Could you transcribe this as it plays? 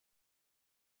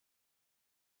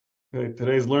Okay,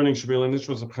 today's learning should be in this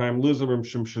was a Chaim Luzim,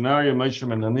 Shim Shanaria, Moshe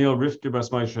and Daniel, Rivki Bas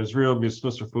Moshe Israel,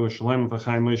 B'Smus Refuah Shalem,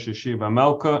 V'Chaim Moshe Shiva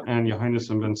Melka, and Yohanes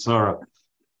and Ben Sarah.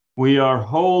 We are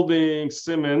holding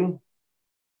Siman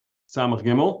Samach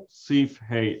Gimel, Sief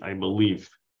Hey, I believe.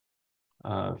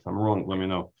 If I'm wrong, let me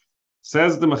know.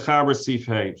 Says the Mechaber Sief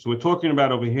Hey. So we're talking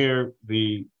about over here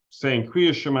the saying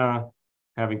Kri'as Shema,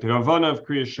 having the Ravana of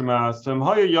Kri'as Shema.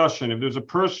 Samhaya Yashin, if there's a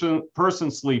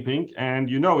person sleeping and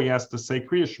you know he has to say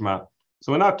Kri'as Shema.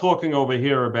 So we're not talking over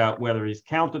here about whether he's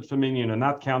counted for minyan or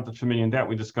not counted for minyan. That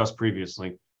we discussed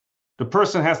previously. The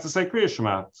person has to say Kri'as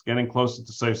Shema. It's getting closer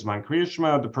to say Siman Kri'as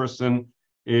Shema. The person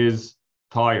is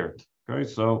tired. Okay,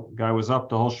 so guy was up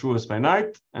the whole Shavuos by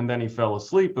night, and then he fell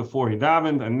asleep before he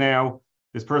davened, and now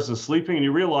this person is sleeping, and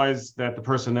you realize that the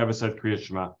person never said Kri'as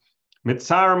Shema.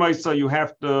 Mitzar Maisa, you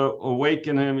have to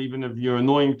awaken him, even if you're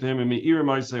annoying to him. And Me'ir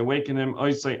Maisa, awaken him. I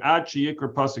say Achi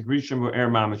Yikra Pasuk Rishim Er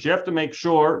Mamish. You have to make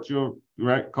sure you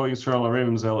right. Call Yisrael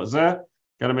Arevim Zel Azeh.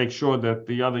 Got to make sure that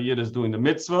the other Yid is doing the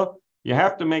mitzvah. You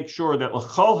have to make sure that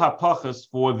L'chol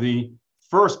HaPachas for the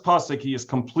first pasuk he is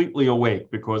completely awake,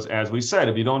 because as we said,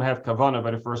 if you don't have kavanah by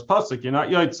the first pasuk, you're not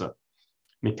yotza.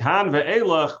 Mikan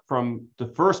ve'elach, from the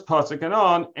first pasuk and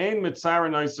on, ein mitzara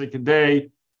naisei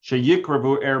kedei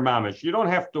sheyikravu er mamish. You don't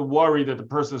have to worry that the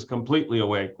person is completely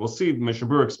awake. We'll see.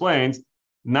 Mishabur explains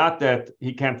not that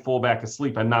he can't fall back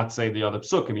asleep and not say the other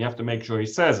psukim. You have to make sure he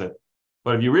says it.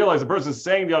 But if you realize the person is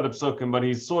saying the other psukim, but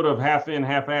he's sort of half in,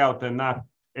 half out, and not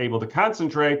able to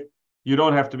concentrate, you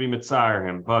don't have to be mitzayir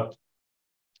him. But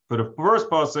for the first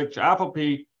pasuk,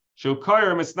 Sha'apapi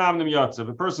Shulkayr Misnamnim Yatza. If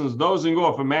the person is dozing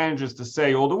off and manages to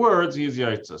say all the words, he's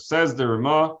Yatza. Says the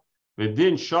Ramah,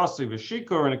 Vidin Shasi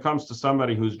Vishikor, and it comes to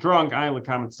somebody who's drunk, I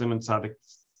Lakamet Siman Tzadik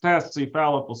Test,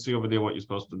 we'll see over there what you're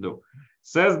supposed to do.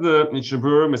 Says the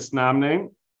Mishabur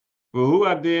Misnamnim, Vuhu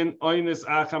Adin Oinis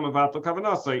Acham Avato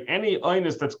Kavanasai. Any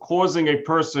oinis that's causing a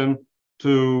person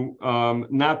to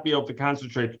not be able to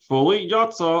concentrate fully,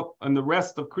 Yotza, and the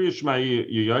rest of Kri'as Shema,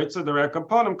 you Yotza, the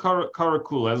Rekaponim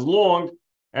Karakula, as long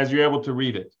as you're able to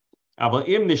read it. What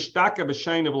happens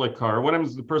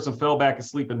if the person fell back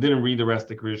asleep and didn't read the rest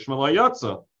of Kri'as Shema?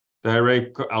 Yotza.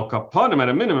 Al Kaponim, at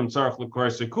a minimum,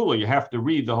 you have to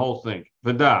read the whole thing.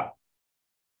 V'da.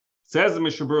 Says the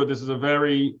Mishabur, this is a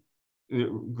very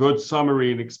good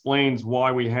summary and explains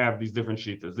why we have these different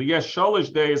shittas. The Yesh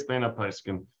Sholish Days Ben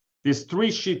HaPaiskim. There's three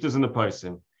shittas in the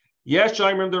Paisim. Yes, I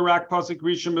remember the Rak Pasik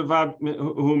Rishim Bevad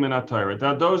Hu Min HaTorah. There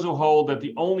are those who hold that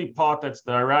the only part that's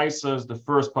the Araisa is the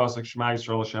first Pasik Shema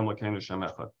Yisrael Hashem L'keinu Hashem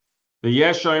Echad. The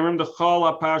Yes, I remember the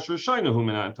Chol HaPash Rishayna Hu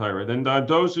Min HaTorah. Then there are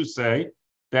those who say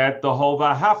that the whole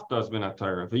Vahafta is Min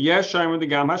HaTorah. The Yes, I remember the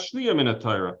Gam HaShliya Min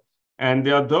HaTorah. And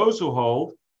there are those who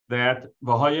hold that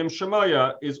V'hayim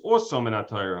Shemaya is also Min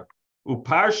HaTorah.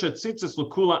 Uparsha tzitzis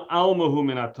l'kula almahu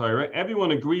min HaTorah. Everyone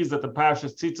agrees that the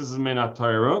parsha tzitzis is min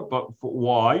HaTorah, but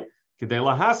why? Kedei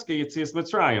lahaske Yetzias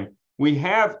Mitzrayim. We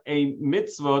have a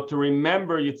mitzvah to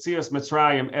remember Yetzias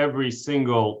Mitzrayim every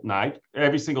single night,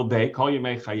 every single day. Kol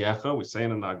Yemei Chayecha, we say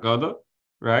it in the Agada,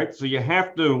 right? So you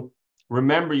have to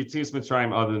remember Yetzias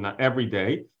Mitzrayim other than that every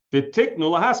day. The tiknu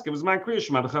lahaske was my Kri'as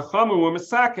Shema. The Chachamu were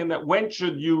misaken that when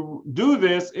should you do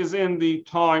this is in the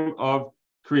time of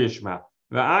Kri'as Shema.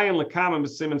 We'll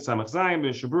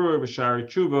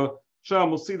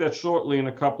see that shortly in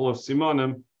a couple of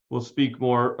simanim. We'll speak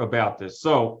more about this.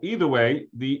 So either way,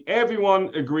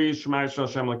 everyone agrees Shema Yisrael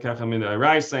Hashem L'kecha Min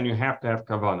Ha'Oraisa, and you have to have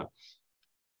kavanah.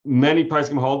 Many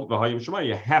poskim hold v'hayim Shema.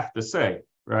 You have to say,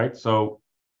 right? So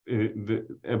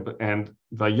and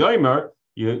v'yomer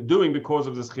you're doing because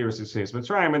of this chiras Yetzias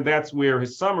Mitzrayim, and that's where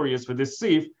his summary is for this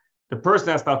Sief. The person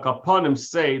has to upon him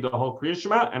say the whole Kri'as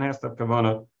Shema and has to have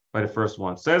kavanah by the first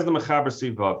one. Says the Mechaber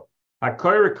Sivav.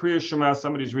 HaKoyre Kri'as Shema,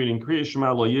 somebody's reading Kri'as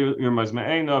Shema, lo yirmaz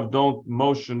me'einav, don't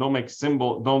motion, don't make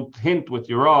symbol, don't hint with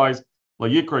your eyes, lo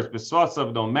yikros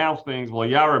b'svasav, don't mouth things, lo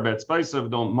yara be'tzpaisav,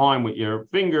 don't mime with your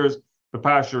fingers,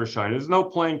 b'pasha rishayim. There's no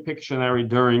playing Pictionary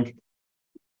during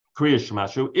Kri'as Shema.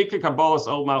 Shu ikka kabbalas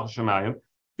ol malch shemayim.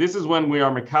 This is when we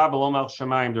are mekabel ol malch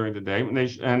shemayim during the day,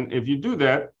 and if you do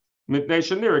that,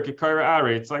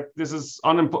 it's like this is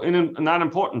not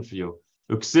important for you.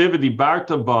 Uksiv di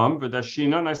barta bum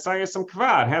v'dashina, and I say some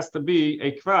kvad. It has to be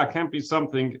a kvad. Can't be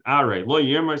something are. Lo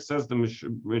yirma, says the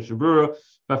Mishabura.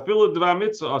 Bafilu dva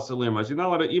mitzvah also lirma. You're not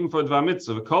allowed to even for dva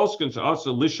mitzvah. V'kolskin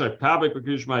also lishak tabek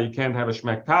Kri'as Shema. You can't have a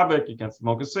shmek tabek. You can't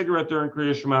smoke a cigarette during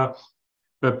Kri'as Shema.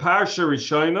 But parsha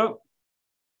rishayna,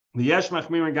 the yesh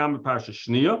machmir gam parsha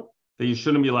shniya, that you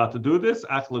shouldn't be allowed to do this.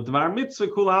 Achla dvar mitzvah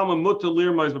kul alma muta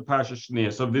lirma is parsha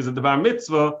shniya. So if there's a dvar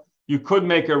mitzvah, you could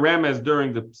make a remez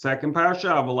during the second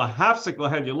parsha.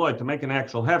 To make an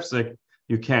actual hefsek,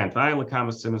 you can't. Again,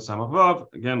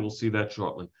 we'll see that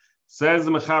shortly. Says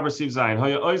the Mechaber Sief Zayin,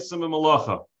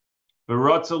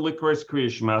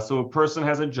 so a person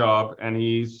has a job and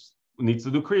he needs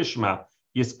to do Kri'as Shema.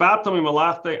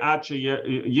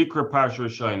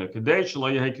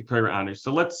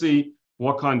 So let's see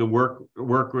what kind of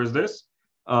worker is this.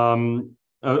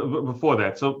 Before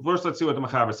that, so first let's see what the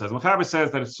Mechaber says. Mechaber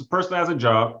says that if a person has a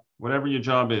job, whatever your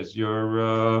job is,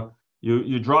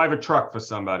 you drive a truck for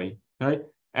somebody, okay,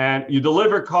 and you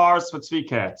deliver cars for tzvi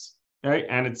cats, okay,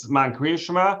 and it's man Kri'as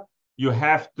Shema. You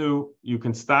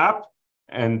can stop.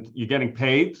 And you're getting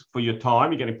paid for your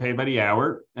time. You're getting paid by the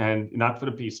hour, and not for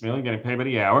the piecemeal. You're getting paid by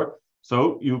the hour.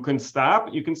 So you can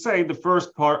stop. You can say the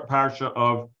first parsha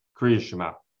of Kri'as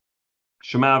Shema,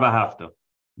 Shema v'hafta.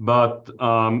 But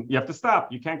you have to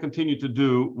stop. You can't continue to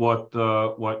do what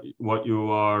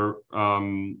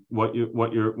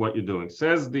you're doing.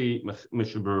 Says the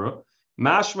Mishabura,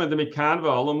 Mashma de Mikan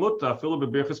v'Olam Mutta Filu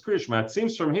b'Birchas Kri'as Shema. It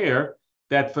seems from here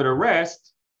that for the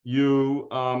rest, you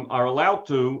are allowed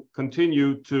to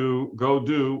continue to go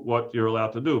do what you're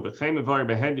allowed to do. But Siman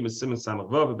Samach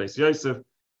Vav Beis Yosef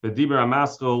V'Diber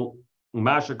Amaschel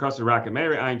Umasher Kasser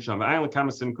Rakameri Ein Sham V'Ayin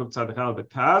Lekamasim Kuf Tzadachal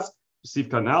V'Taz Sief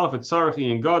Kan Aleph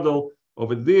Etzarachi and Gadol.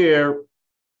 Over there,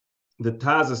 the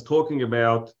Taz is talking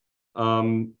about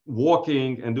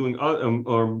walking and doing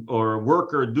or a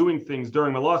worker doing things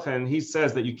during Malacha, and he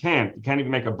says that you can't even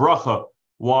make a bracha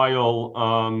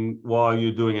while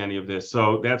you're doing any of this.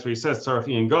 So that's what he says,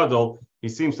 Tzarachi and Gadol. He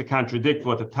seems to contradict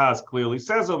what the Taz clearly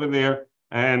says over there,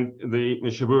 and the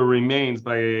Mishabura remains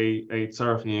by a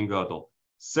Tzarachi and Gadol.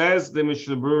 Says the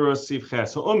Mishabura Sief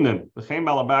Ches,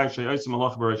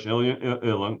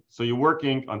 so you're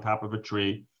working on top of a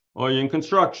tree, or you're in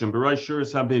construction,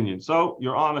 so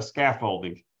you're on a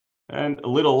scaffolding, and a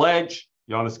little ledge,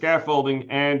 you're on the scaffolding,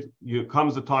 and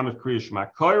comes the time of Kri'as Shema.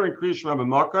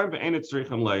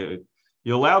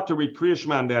 You're allowed to read Kri'as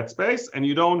Shema in that space, and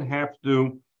you don't have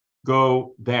to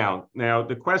go down. Now,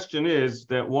 the question is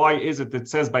that why is it that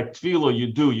says by Tefillah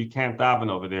you can't daven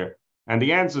over there? And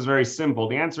the answer is very simple.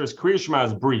 The answer is Kri'as Shema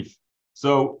is brief.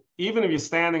 So even if you're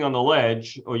standing on the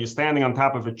ledge or you're standing on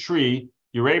top of a tree,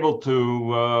 you're able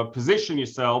to position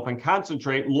yourself and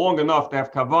concentrate long enough to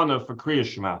have kavanah for Kri'as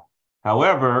Shema.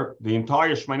 However, the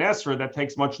entire Shemoneh Esrei, that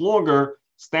takes much longer.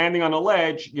 Standing on a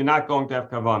ledge, you're not going to have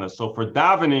kavanah. So for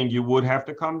davening, you would have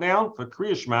to come down. For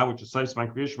Kri'as Shema, which is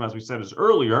Siman Kri'as Shema, as we said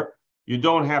earlier, you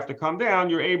don't have to come down.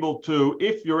 You're able to,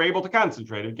 if you're able to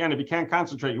concentrate. Again, if you can't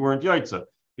concentrate, you weren't Yaitza.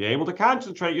 If you're able to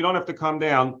concentrate, you don't have to come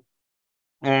down,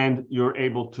 and you're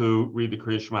able to read the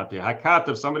Kri'as Shema.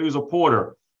 Hakatav, somebody who's a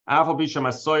porter,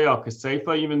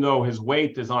 even though his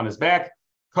weight is on his back,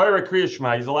 Kaira Kri'as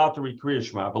Shema, he's allowed to read Kri'as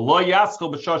Shema.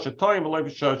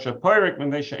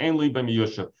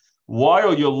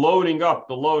 While you're loading up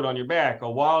the load on your back,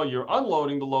 or while you're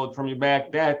unloading the load from your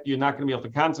back, that you're not going to be able to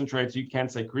concentrate, so you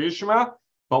can't say Kri'as Shema.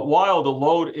 But while the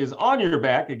load is on your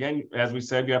back, again, as we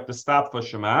said, you have to stop for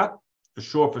Shema, for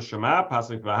sure for Shema,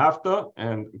 Pasuk v'hafta,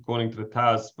 and according to the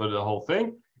Taz for the whole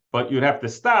thing. But you'd have to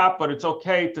stop, but it's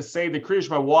okay to say the Kri'as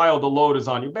Shema while the load is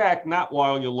on your back, not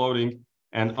while you're loading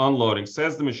and unloading.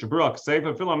 Says the Mishabura,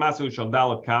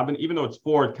 even though it's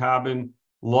 4 kabin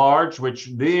large, which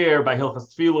there by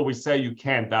Hilchos Tefillah we say you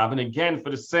can't daven. Again, for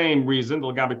the same reason,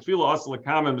 the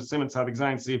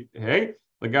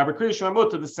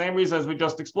same reason as we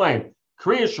just explained.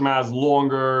 Kri'as Shema is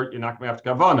longer, you're not going to have to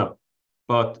kavanah.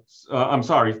 But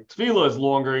Tefillah is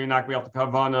longer, you're not going to be able to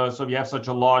kavanah. So if you have such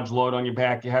a large load on your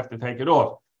back, you have to take it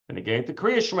off. And again, the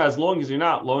Kri'as Shema, as long as you're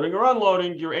not loading or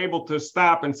unloading, you're able to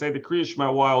stop and say the Kri'as Shema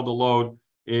while the load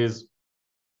is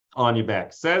on your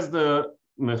back. Says the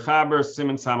Mechaber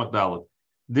Siman Samach Dalet.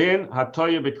 Din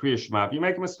hatoya beKri'as Shema. If you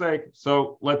make a mistake,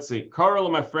 so let's see. Karel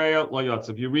Mafreya lo yotza.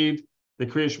 If you read the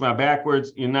Kri'as Shema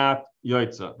backwards, you're not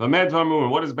yotza.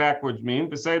 What does backwards mean?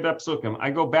 I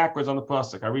go backwards on the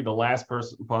pasuk. I read the last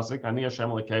pasuk. Ani Hashem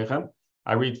Elokeichem.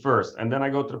 I read first, and then I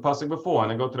go to the pasuk before,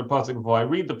 and I go to the pasuk before. I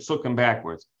read the psukim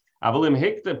backwards. Avalim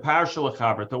hikta parsha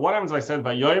lechaber. So what happens? I said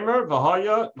vayomer,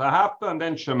 v'haya, v'hafta, and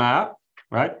then Shema,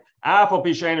 right? Afal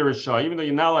pisheina rishah. Even though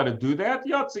you're not allowed to do that,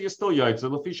 yotza, you're still yotza.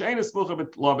 L'fisheina smucha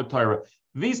b'Torah.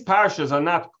 These parshas are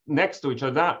not next to each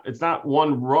other. It's not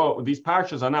one row. These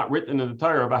parshas are not written in the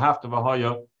Torah. V'hafta,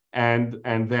 v'haya, and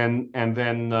then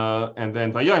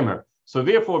vayomer. So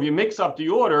therefore, if you mix up the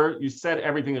order, you said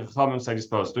everything that Chachamim said you're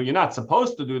supposed to. You're not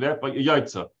supposed to do that, but you're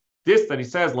yotza. This that he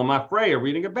says, Lamafreya,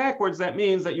 reading it backwards, that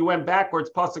means that you went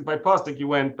backwards, pasuk by pasuk, you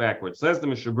went backwards. Says the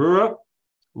Mishabura,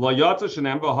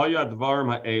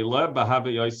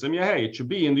 it should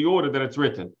be in the order that it's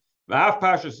written.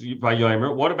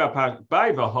 What about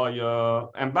by Vahaya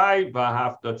and by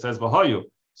Vahafta? It says Vahayu.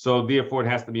 So therefore, it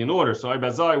has to be in order. So why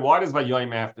does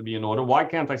Vayoyim have to be in order? Why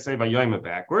can't I say Vayoyim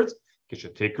backwards?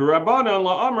 Since,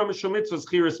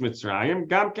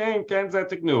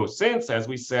 as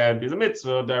we said, there's a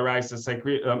mitzvah, Daraisa say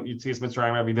Yitzias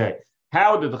Mitzrayim every day.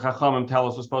 How did the Chachamim tell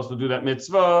us we're supposed to do that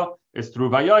mitzvah? It's through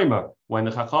Vayoyim. When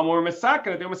the Chachamim were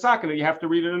Mesakin, they were Mesakin, you have to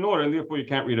read it in order, and therefore you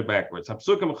can't read it backwards. Of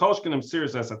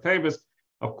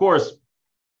course,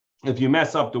 if you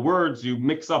mess up the words, you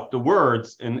mix up the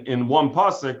words in one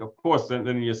pasuk, of course,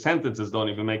 then your sentences don't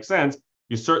even make sense.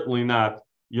 You're certainly not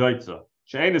Yoitza.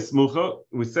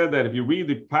 We said that if you read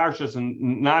the parashas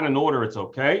and not in order, it's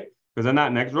okay, because they're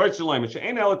not next. It's a takanas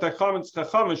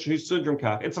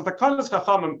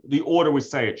chachamim, the order we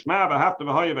say it.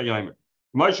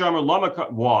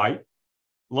 Why?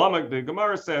 The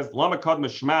Gemara says,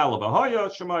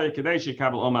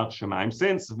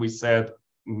 since we said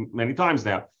many times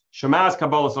now, Shema is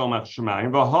Kabbalah's Omach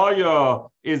Shemayim. V'haya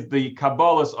is the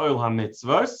Kabbalah's Oil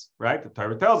HaMitzvahs, right? The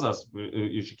Torah tells us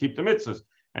you should keep the mitzvahs.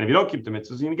 And if you don't keep the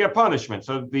mitzvahs, you're going to get punishment.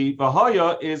 So the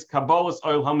V'haya is Kabbalah's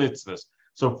Oil HaMitzvahs.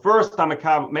 So first I'm a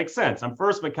Kabbalah, makes sense. I'm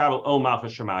first Mekabel Omach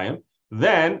Shemayim.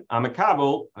 Then I'm a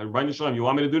Kabbalah, you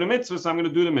want me to do the mitzvahs, I'm going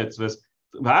to do the mitzvahs.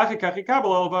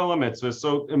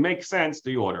 So it makes sense,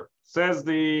 the order. Says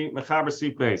the Mechaber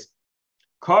Sief base.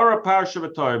 Kara Parsha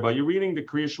V'Torah, you're reading the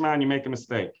Kri'as Shema and you make a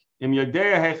mistake. In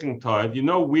Yodea Heching Torah, you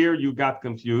know where you got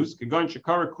confused. So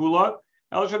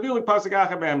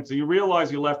you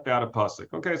realize you left out a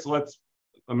pasuk. Okay, so let's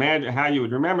imagine how you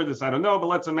would remember this. I don't know, but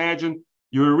let's imagine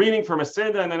you were reading from a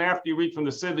siddur, and then after you read from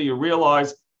the siddur, you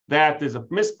realize that there's a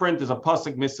misprint, there's a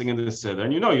pasuk missing in the siddur,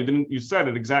 and you said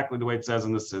it exactly the way it says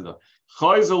in the siddur.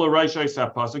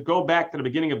 Go back to the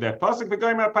beginning of that pasuk, the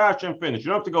Goyma Parsha, and finish. You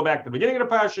don't have to go back to the beginning of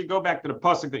the Parsha. Go back to the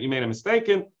pasuk that you made a mistake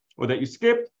in or that you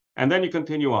skipped, and then you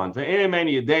continue on.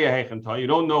 You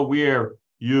don't know where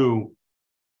you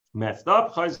messed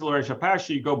up.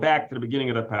 You go back to the beginning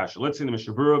of the Parsha. Let's see the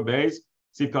Mishabura Beis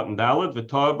Sief and Dalet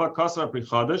V'Torah Kasar Pri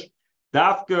Chodesh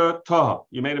Dafka Toha.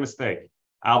 You made a mistake.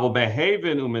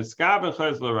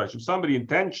 If somebody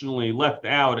intentionally left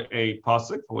out a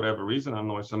pasuk for whatever reason, I don't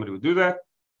know why somebody would do that,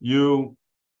 you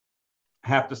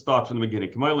have to start from the beginning.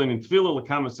 It's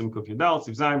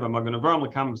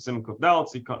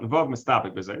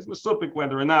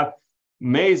whether or not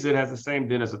Mezid has the same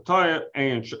din as a Torah,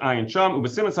 Ayin Sham.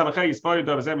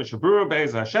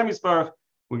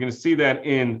 We're going to see that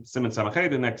in Siman Samachay,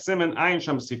 the next Siman, Ayin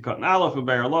Sham Sief Katan Aleph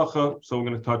U'Be'er Locha. So we're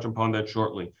going to touch upon that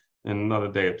shortly in another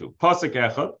day or two. Pasuk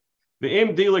Echad, the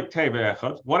Im Dilik Teva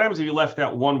Echad. What happens if you left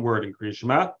out one word in Kri'as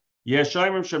Shema?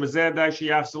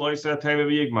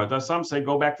 Some say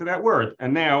go back to that word,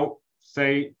 and now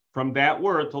say from that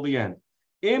word till the end.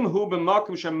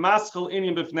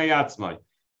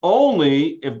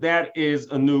 Only if that is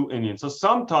a new inyan. So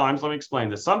sometimes, let me explain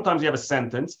this. Sometimes you have a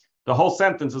sentence. The whole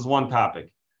sentence is one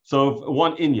topic. So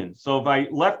one inyan. So if I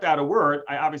left out a word,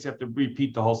 I obviously have to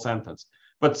repeat the whole sentence.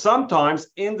 But sometimes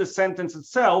in the sentence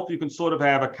itself, you can sort of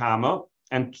have a comma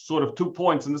and sort of 2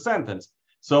 points in the sentence.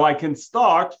 So I can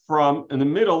start from in the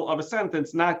middle of a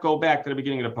sentence, not go back to the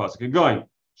beginning of the pasuk. You're going.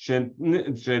 So the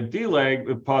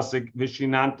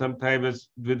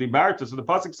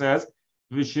pasuk says,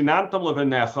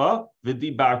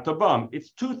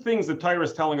 it's two things the Torah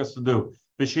is telling us to do.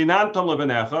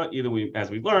 Either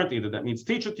as we learned, either that means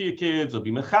teach it to your kids or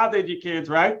be mechaded your kids,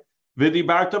 right?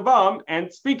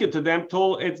 And speak it to them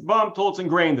till it's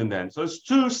ingrained in them. So it's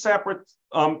two separate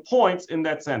points in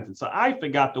that sentence. So I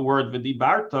forgot the word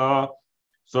v'dibarta.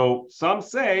 So some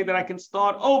say that I can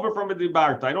start over from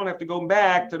v'dibarta. I don't have to go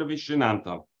back to the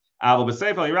vishinantam. Rabbi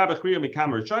says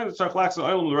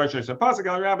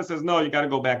no, you got to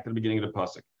go back to the beginning of the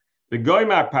pasuk. The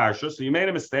Goymar Parsha, so you made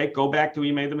a mistake, go back to where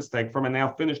you made the mistake from and now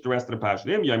finish the rest of the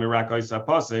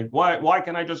Parsha. Why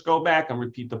can I just go back and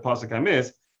repeat the pasuk I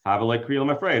missed? I'm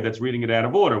afraid that's reading it out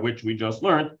of order, which we just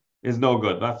learned is no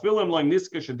good. I skipped the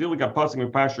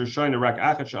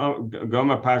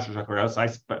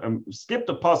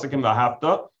pasuk in the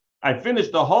hafta. I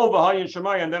finished the whole V'hayin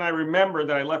Shemaya, and then I remember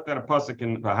that I left out a pasuk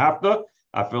in the hafta.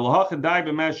 To say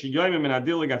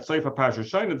the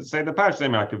parsha.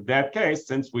 In that case,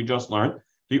 since we just learned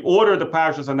the order of the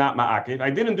parshas are not ma'akiv, I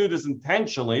didn't do this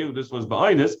intentionally. This was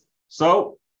b'aynis,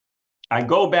 so I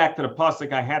go back to the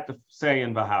pasuk I had to say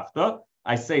in V'hafta.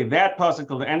 I say that pasuk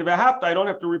till the end of V'hafta. I don't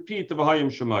have to repeat the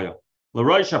V'hayim Shemaya.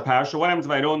 L'roisha parsha. What happens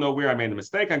if I don't know where I made the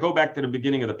mistake? I go back to the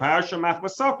beginning of the parsha. Mach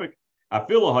masafik.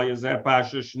 Afilu hayazeh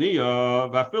parsha shniya.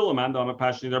 V'afilu mandam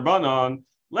parsha derbanan.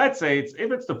 Let's say if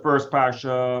it's the first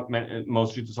parsha,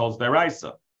 most Shitas holds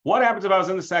deraisa. What happens if I was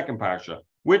in the second parsha,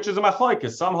 which is a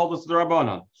machlokes? Some hold this to the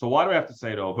Rabbanon. So why do I have to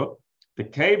say it over? The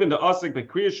cave in the Osik, the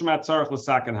Kri'as Shema tzarich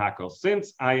l'saken hakel.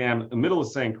 Since I am in the middle of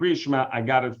saying Kri'as Shema, I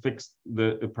got to fix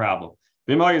the problem.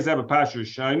 V'imay yezeh b'parsha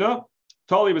Rishona,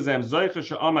 toli b'zem zoicha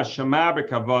she'ama shema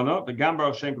b'kavana, v'gam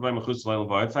baruch shem kavay mechus leil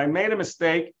v'ayit. So I made a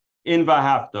mistake in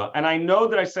Vahafta, and I know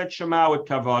that I said Shema with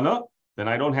kavana, then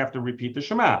I don't have to repeat the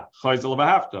Shema. Chayzel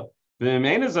Vahafta. I'm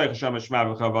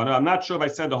not sure if I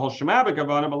said the whole Shema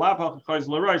b'kavana, but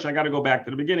I got to go back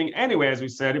to the beginning anyway. As we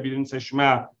said, if you didn't say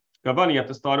Shema kavana, you have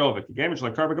to start over. The game is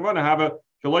like karva kavana have a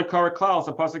galoi kara klal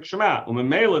a pasuk Shema.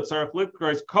 Umemela tzarich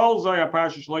litkros kol zoya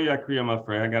parsha shlo yakriya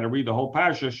mafrei. I got to read the whole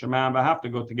parsha. Shema and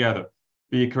Vahafta go together.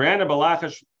 The yikrena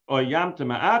balachash or yam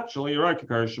temaat shlo yiroy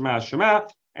kara Shema Shema.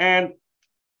 And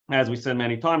as we said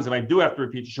many times, if I do have to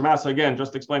repeat Shema, so again,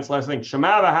 just to explain the last thing,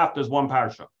 Shema Vahafta is one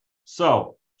parsha.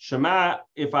 So Shema,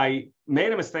 if I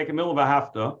made a mistake in the middle of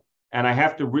Vahafta, and I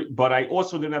have to, but I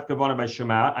also didn't have kavanah by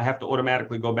Shema, I have to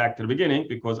automatically go back to the beginning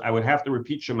because I would have to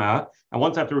repeat Shema. And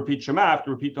once I have to repeat Shema, I have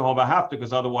to repeat the whole Vahafta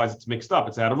because otherwise it's mixed up,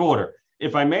 it's out of order.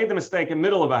 If I made the mistake in the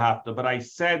middle of Vahafta, but I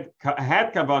said I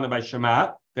had kavanah by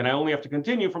Shema, then I only have to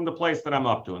continue from the place that I'm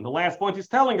up to. And the last point he's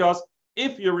telling us,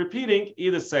 if you're repeating,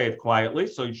 either say it quietly,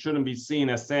 so you shouldn't be seen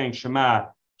as saying Shema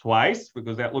twice,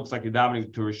 because that looks like you're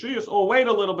davening to Rishuyos, or wait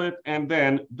a little bit and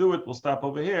then do it. We'll stop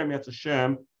over here. Mitzvah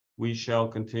Shem, we shall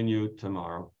continue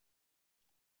tomorrow.